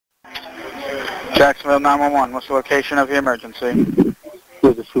Jacksonville 911, what's the location of the emergency?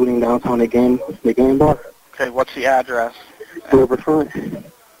 There's a shooting downtown the game bar. Okay, what's the address? Riverfront.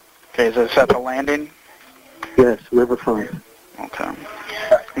 Okay, is this at the landing? Yes, Riverfront. Okay.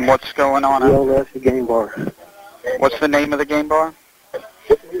 And what's going on? GLHF Game Bar. What's the name of the game bar?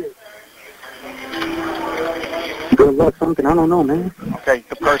 Good luck, something. I don't know, man. Okay,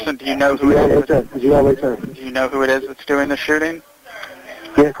 the person, do you know who it is? GLHF. Do you know who it is that's doing the shooting?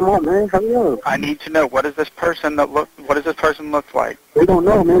 Yeah, come on, man. Hurry up. I need to know, what does this person look like? We don't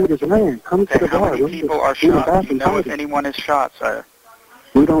know, man. We just ran. Come to Okay, the bar. how many people are shot? Do you know if anyone is shot, sir?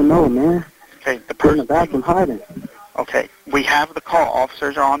 We don't know, man. Okay, the We're in person. the bathroom hiding. Okay, we have the call.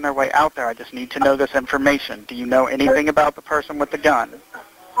 Officers are on their way out there. I just need to know this information. Do you know anything about the person with the gun?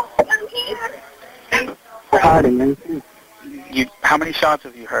 We're hiding, man. How many shots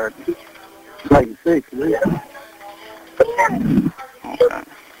have you heard? Like 6, man. Okay.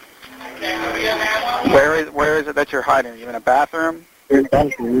 Where is it that you're hiding? Are you in a bathroom? We're in the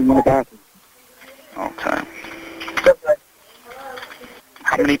bathroom. We're in the bathroom. Okay.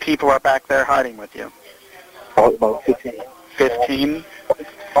 How many people are back there hiding with you? About 15. 15?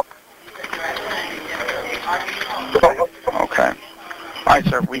 Okay. All right,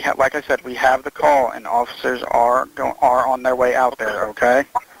 sir. Like I said, we have the call, and officers are on their way out there. Okay.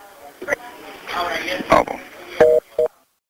 Oh.